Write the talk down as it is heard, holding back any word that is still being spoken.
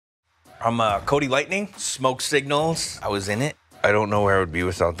I'm Cody Lightning, Smoke Signals. I was in it. I don't know where I would be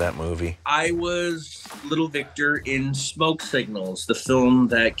without that movie. I was Little Viktor in Smoke Signals, the film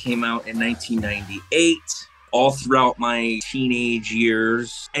that came out in 1998, all throughout my teenage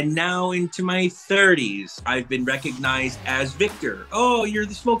years. And now into my 30s, I've been recognized as Viktor. Oh, you're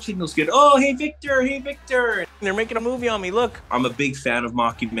the Smoke Signals kid. Oh, hey, Viktor, hey, Viktor. They're making a movie on me, look. I'm a big fan of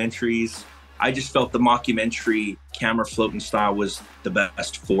mockumentaries. I just felt the mockumentary camera floating style was the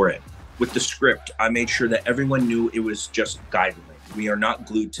best for it. With the script, I made sure that everyone knew it was just guideline. We are not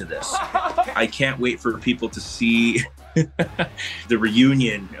glued to this. I can't wait for people to see the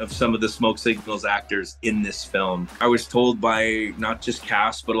reunion of some of the Smoke Signals actors in this film. I was told by not just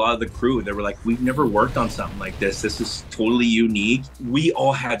cast, but a lot of the crew, they were like, we've never worked on something like this. This is totally unique. We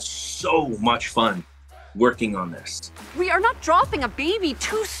all had so much fun working on this. We are not dropping a baby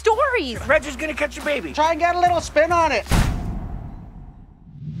 2 stories. Reg is gonna catch a baby. Try and get a little spin on it.